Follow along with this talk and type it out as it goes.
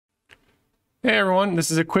Hey everyone,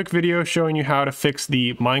 this is a quick video showing you how to fix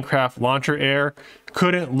the Minecraft launcher error,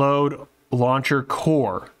 couldn't load launcher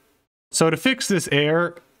core. So to fix this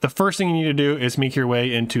error, the first thing you need to do is make your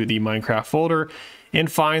way into the Minecraft folder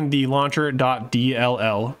and find the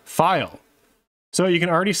launcher.dll file. So you can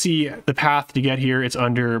already see the path to get here. It's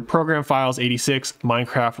under Program Files 86,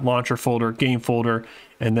 Minecraft Launcher folder, Game folder,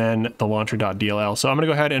 and then the launcher.dll. So I'm going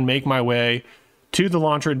to go ahead and make my way to the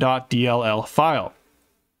launcher.dll file.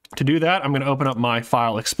 To do that, I'm going to open up my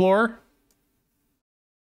File Explorer,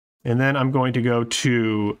 and then I'm going to go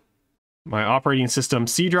to my operating system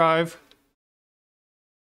C drive,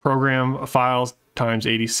 Program Files times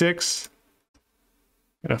 86.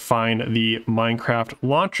 I'm going to find the Minecraft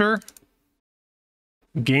Launcher,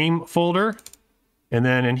 Game folder, and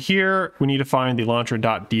then in here, we need to find the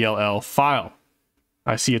launcher.dll file.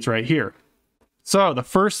 I see it's right here. So the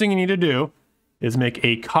first thing you need to do is make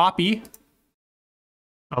a copy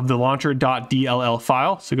of the launcher.dll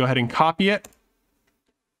file. So go ahead and copy it,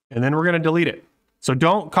 and then we're going to delete it. So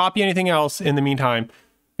don't copy anything else in the meantime,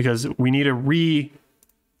 because we need to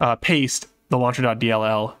paste the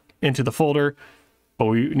launcher.dll into the folder, but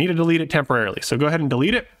we need to delete it temporarily. So go ahead and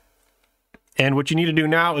delete it. And what you need to do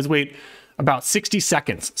now is wait about 60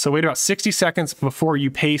 seconds. So wait about 60 seconds before you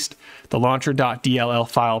paste the launcher.dll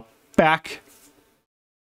file back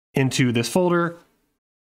into this folder.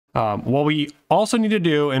 What we also need to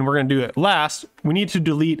do, and we're going to do it last, we need to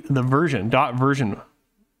delete the version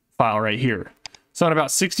file right here. So in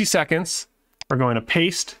about 60 seconds, we're going to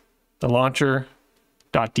paste the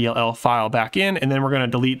launcher.dll file back in, and then we're going to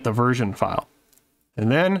delete the version file.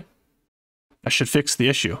 And then that should fix the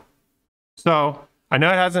issue. So I know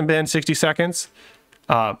it hasn't been 60 seconds,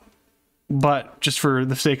 but just for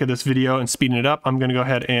the sake of this video and speeding it up, I'm going to go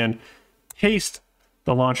ahead and paste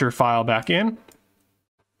the launcher file back in.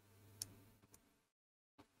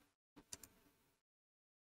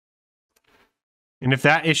 And if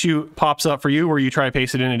that issue pops up for you where you try to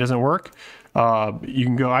paste it in, it doesn't work, you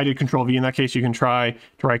can go, I did Ctrl V in that case, you can try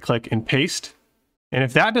to right click and paste. And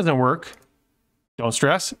if that doesn't work, don't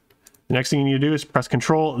stress. The next thing you need to do is press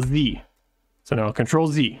Ctrl Z. So now Ctrl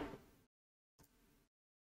Z.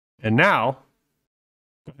 And now,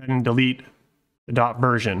 go ahead and delete the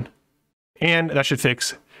 .version. And that should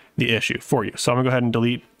fix the issue for you. So I'm gonna go ahead and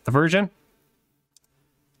delete the version.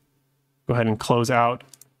 Go ahead and close out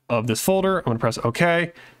of this folder. I'm going to press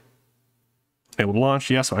OK. Able to launch.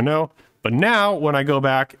 Yes, I know. But now when I go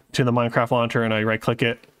back to the Minecraft launcher and I right click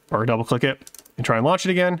it or double click it and try and launch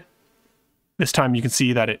it again, this time you can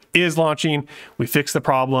see that it is launching. We fixed the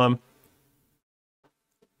problem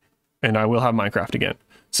and I will have Minecraft again.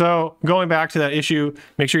 So going back to that issue,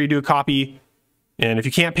 make sure you do a copy. And if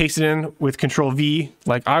you can't paste it in with Ctrl V,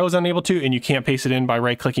 like I was unable to, and you can't paste it in by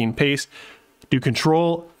right clicking paste, do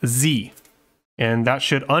Ctrl Z. And that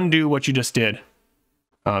should undo what you just did.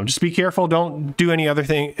 Just be careful. Don't do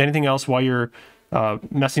anything else while you're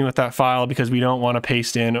messing with that file, because we don't want to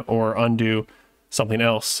paste in or undo something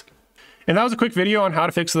else. And that was a quick video on how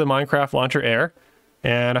to fix the Minecraft launcher error.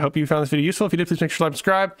 And I hope you found this video useful. If you did, please make sure to like and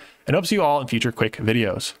subscribe. And hope to see you all in future quick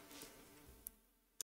videos.